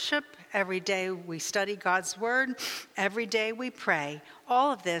we worship. Every day we study God's word. Every day we pray.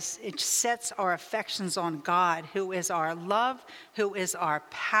 All of this, it sets our affections on God, who is our love, who is our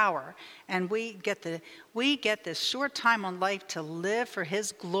power. And we get this short time on life to live for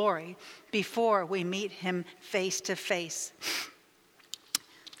his glory before we meet him face to face.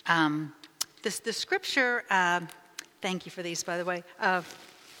 The scripture, thank you for these, by the way.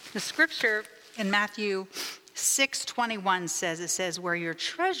 The scripture in Matthew 6:21 says, where your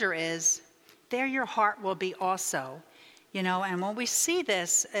treasure is, there your heart will be also. And when we see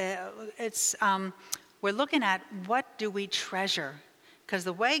this, we're looking at what do we treasure? Because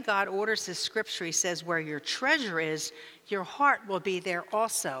the way God orders his scripture, he says, where your treasure is, your heart will be there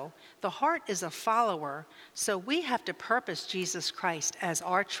also. The heart is a follower, so we have to purpose Jesus Christ as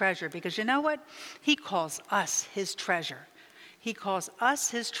our treasure, because you know what? He calls us his treasure. He calls us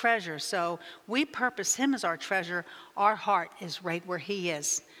his treasure, so we purpose him as our treasure. Our heart is right where he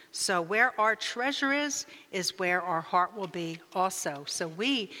is. So where our treasure is where our heart will be also. So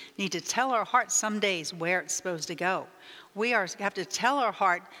we need to tell our heart some days where it's supposed to go. We have to tell our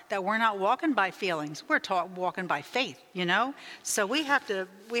heart that we're not walking by feelings. We're walking by faith, So we have to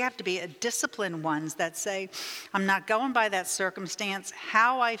be a disciplined ones that say, I'm not going by that circumstance,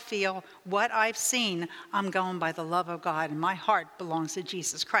 how I feel, what I've seen. I'm going by the love of God, and my heart belongs to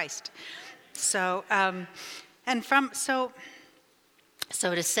Jesus Christ. So to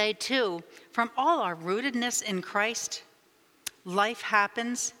say too, from all our rootedness in Christ, life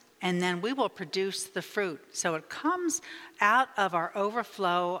happens and then we will produce the fruit. So it comes out of our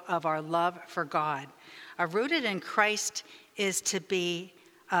overflow of our love for God. Rooted in Christ is to be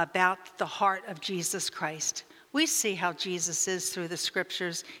about the heart of Jesus Christ. We see how Jesus is through the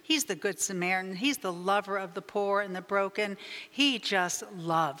scriptures. He's the Good Samaritan. He's the lover of the poor and the broken. He just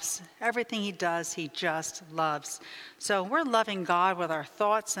loves. Everything he does, he just loves. So we're loving God with our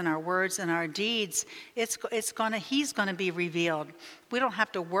thoughts and our words and our deeds. He's going to be revealed. We don't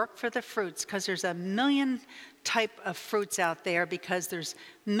have to work for the fruits because there's a million type of fruits out there, because there's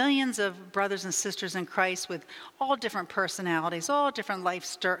millions of brothers and sisters in Christ with all different personalities, all different life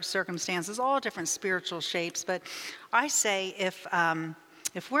circumstances, all different spiritual shapes. But I say if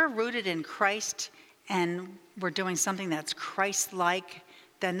we're rooted in Christ and we're doing something that's Christ-like,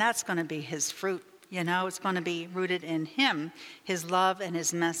 then that's going to be his fruit. You know, it's going to be rooted in him, his love and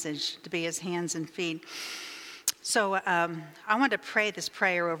his message, to be his hands and feet. So I want to pray this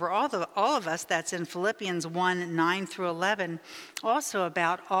prayer over all of us. That's in Philippians 1, 9 through 11, also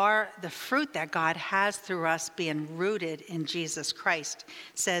about the fruit that God has through us being rooted in Jesus Christ.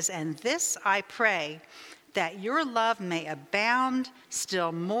 It says, "And this I pray, that your love may abound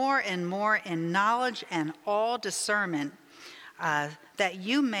still more and more in knowledge and all discernment, that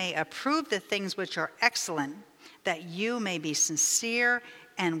you may approve the things which are excellent, that you may be sincere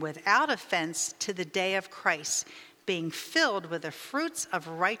and without offense to the day of Christ, being filled with the fruits of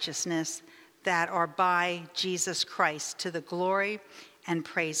righteousness that are by Jesus Christ, to the glory and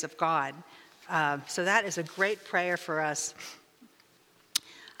praise of God." So that is a great prayer for us.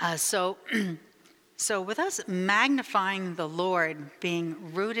 So with us magnifying the Lord,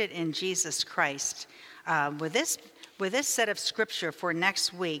 being rooted in Jesus Christ, with this set of scripture for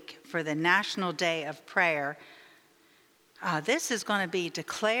next week, for the National Day of Prayer, this is going to be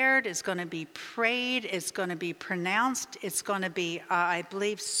declared, it's going to be prayed, it's going to be pronounced, it's going to be, I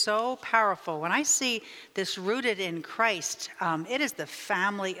believe, so powerful. When I see this rooted in Christ, it is the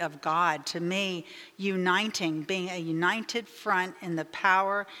family of God, to me, uniting, being a united front in the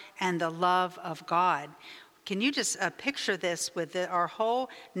power and the love of God. Can you just picture this with our whole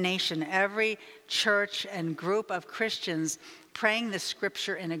nation, every church and group of Christians praying the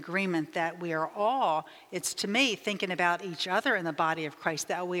scripture in agreement that we are all, it's to me thinking about each other in the body of Christ,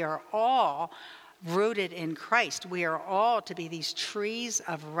 that we are all rooted in Christ. We are all to be these trees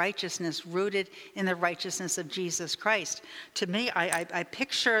of righteousness rooted in the righteousness of Jesus Christ. To me, I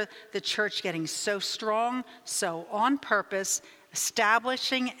picture the church getting so strong, so on purpose,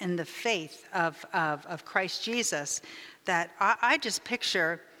 establishing in the faith of Christ Jesus, that I just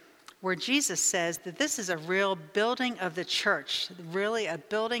picture where Jesus says that this is a real building of the church, really a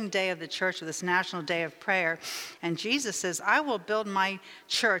building day of the church, of this National Day of Prayer. And Jesus says, "I will build my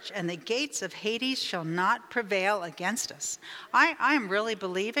church, and the gates of Hades shall not prevail against us." I am really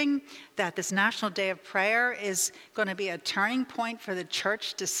believing that this National Day of Prayer is going to be a turning point for the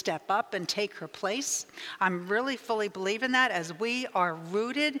church to step up and take her place. I'm really fully believing that, as we are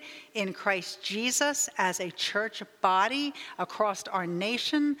rooted in Christ Jesus as a church body across our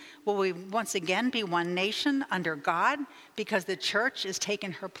nation. Will we once again be one nation under God, because the church is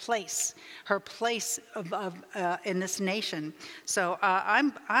taking her place in this nation. So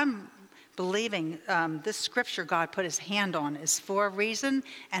I'm believing this scripture God put his hand on is for a reason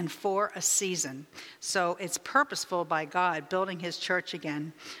and for a season. So it's purposeful by God building his church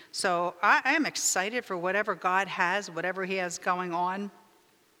again. So I am excited for whatever God has, whatever he has going on,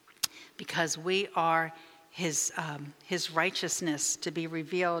 because we are his righteousness to be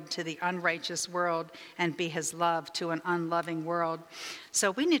revealed to the unrighteous world, and be his love to an unloving world.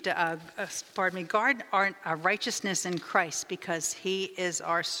 So we need to, guard our righteousness in Christ, because he is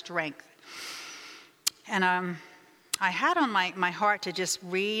our strength. And I had on my heart to just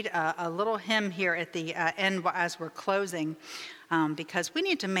read a little hymn here at the end as we're closing, because we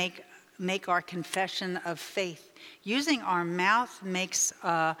need to make our confession of faith. Using our mouth makes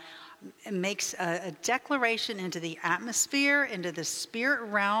a declaration into the atmosphere, into the spirit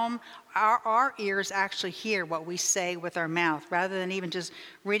realm. Our ears actually hear what we say with our mouth. Rather than even just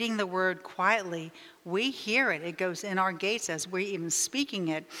reading the word quietly, we hear it. It goes in our gates as we're even speaking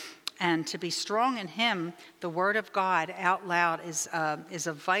it. And to be strong in him, the word of God out loud is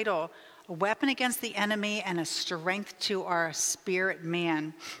a vital weapon against the enemy and a strength to our spirit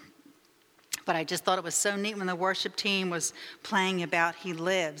man. But I just thought it was so neat when the worship team was playing about He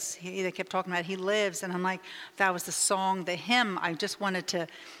Lives. They kept talking about He Lives, and I'm like, that was the song, the hymn. I just wanted to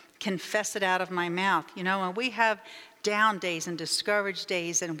confess it out of my mouth. You know, when we have down days and discouraged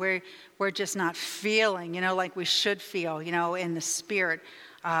days, and we're just not feeling, like we should feel, in the spirit,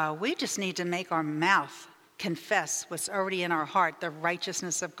 we just need to make our mouth confess what's already in our heart, the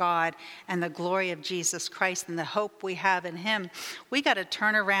righteousness of God and the glory of Jesus Christ and the hope we have in him, we got to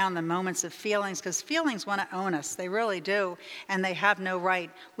turn around the moments of feelings, because feelings want to own us. They really do, and they have no right.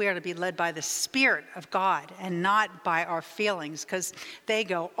 We are to be led by the Spirit of God and not by our feelings, because they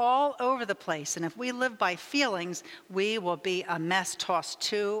go all over the place. And if we live by feelings, we will be a mess tossed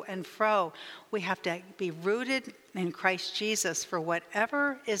to and fro. We have to be rooted in Christ Jesus for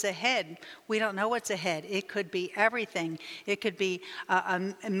whatever is ahead. We don't know what's ahead. It could be everything. It could be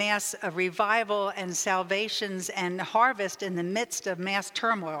a mass of revival and salvations and harvest in the midst of mass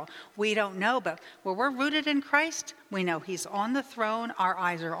turmoil. We don't know, but when we're rooted in Christ, we know he's on the throne, our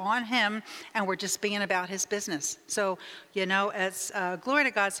eyes are on him, and we're just being about his business. So, it's glory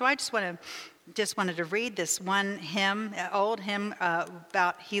to God. So I just wanted to read this one hymn, old hymn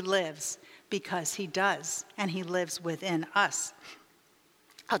about he lives, because he does, and he lives within us.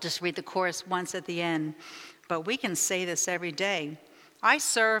 I'll just read the chorus once at the end, but we can say this every day. I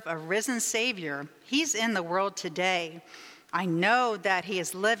serve a risen Savior. He's in the world today. I know that he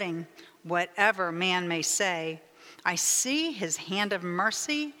is living, whatever man may say. I see his hand of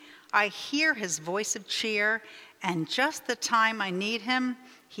mercy. I hear his voice of cheer, and just the time I need him,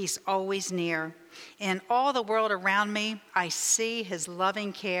 he's always near. In all the world around me, I see his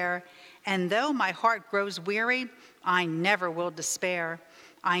loving care. And though my heart grows weary, I never will despair.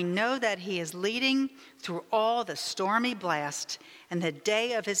 I know that he is leading through all the stormy blast, and the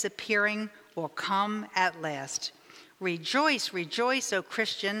day of his appearing will come at last. Rejoice, rejoice, O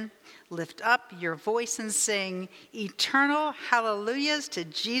Christian. Lift up your voice and sing eternal hallelujahs to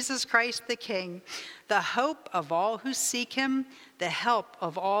Jesus Christ the King, the hope of all who seek him, the help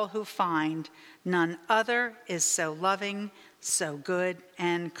of all who find. None other is so loving, so good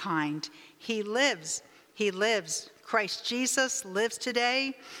and kind. He lives. Christ Jesus lives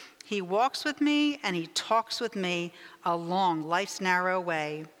today. He walks with me and he talks with me along life's narrow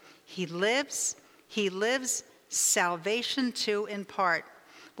way. He lives, salvation to impart.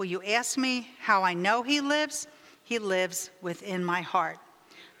 Will you ask me how I know he lives? He lives within my heart.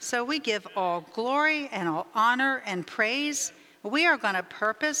 So we give all glory and all honor and praise. We are going to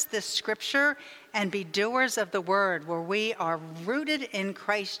purpose this scripture and be doers of the word, where we are rooted in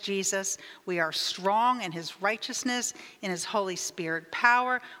Christ Jesus. We are strong in his righteousness, in his Holy Spirit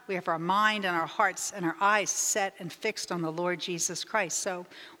power. We have our mind and our hearts and our eyes set and fixed on the Lord Jesus Christ. So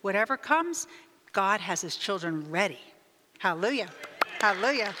whatever comes, God has his children ready. Hallelujah.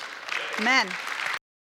 Hallelujah. Amen.